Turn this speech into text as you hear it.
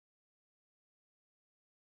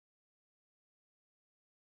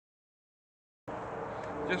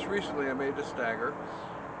Just recently I made this dagger,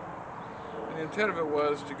 and the intent of it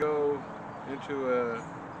was to go into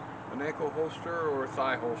an ankle holster or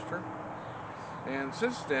thigh holster. And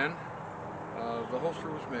since then, the holster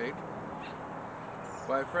was made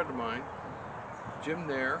by a friend of mine, Jim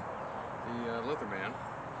Nair, the Leatherman,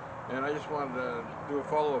 and I just wanted to do a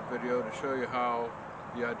follow-up video to show you how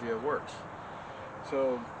the idea works.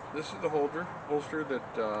 So this is the holster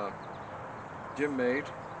that Jim made,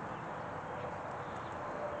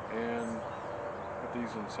 and put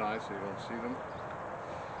these inside so you don't see them.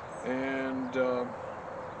 And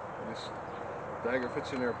this dagger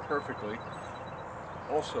fits in there perfectly.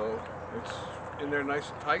 Also, it's in there nice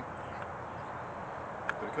and tight,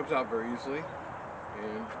 but it comes out very easily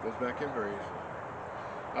and goes back in very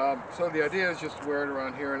easily. So the idea is just to wear it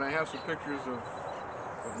around here, and I have some pictures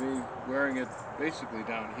of me wearing it basically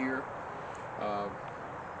down here. I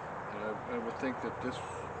would think that this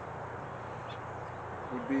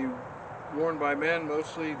would be worn by men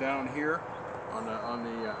mostly down here on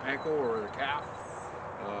the ankle or the calf.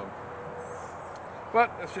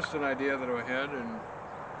 But it's just an idea that I had, and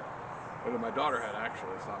that my daughter had,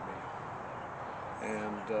 actually. It's not me.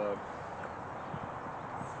 And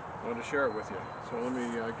I wanted to share it with you. So let me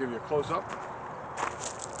give you a close-up.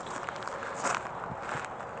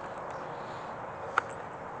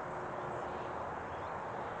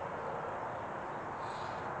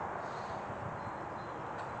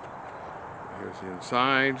 Here's the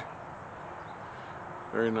inside.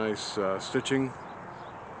 Very nice stitching.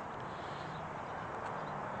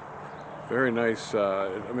 Very nice.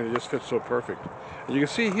 I mean, it just fits so perfect. And you can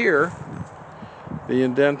see here the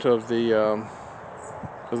indent of the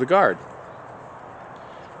guard.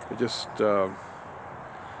 It just so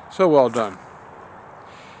well done.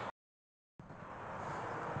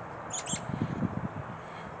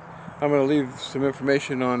 I'm going to leave some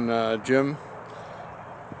information on Jim,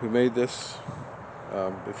 who made this,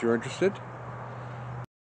 if you're interested.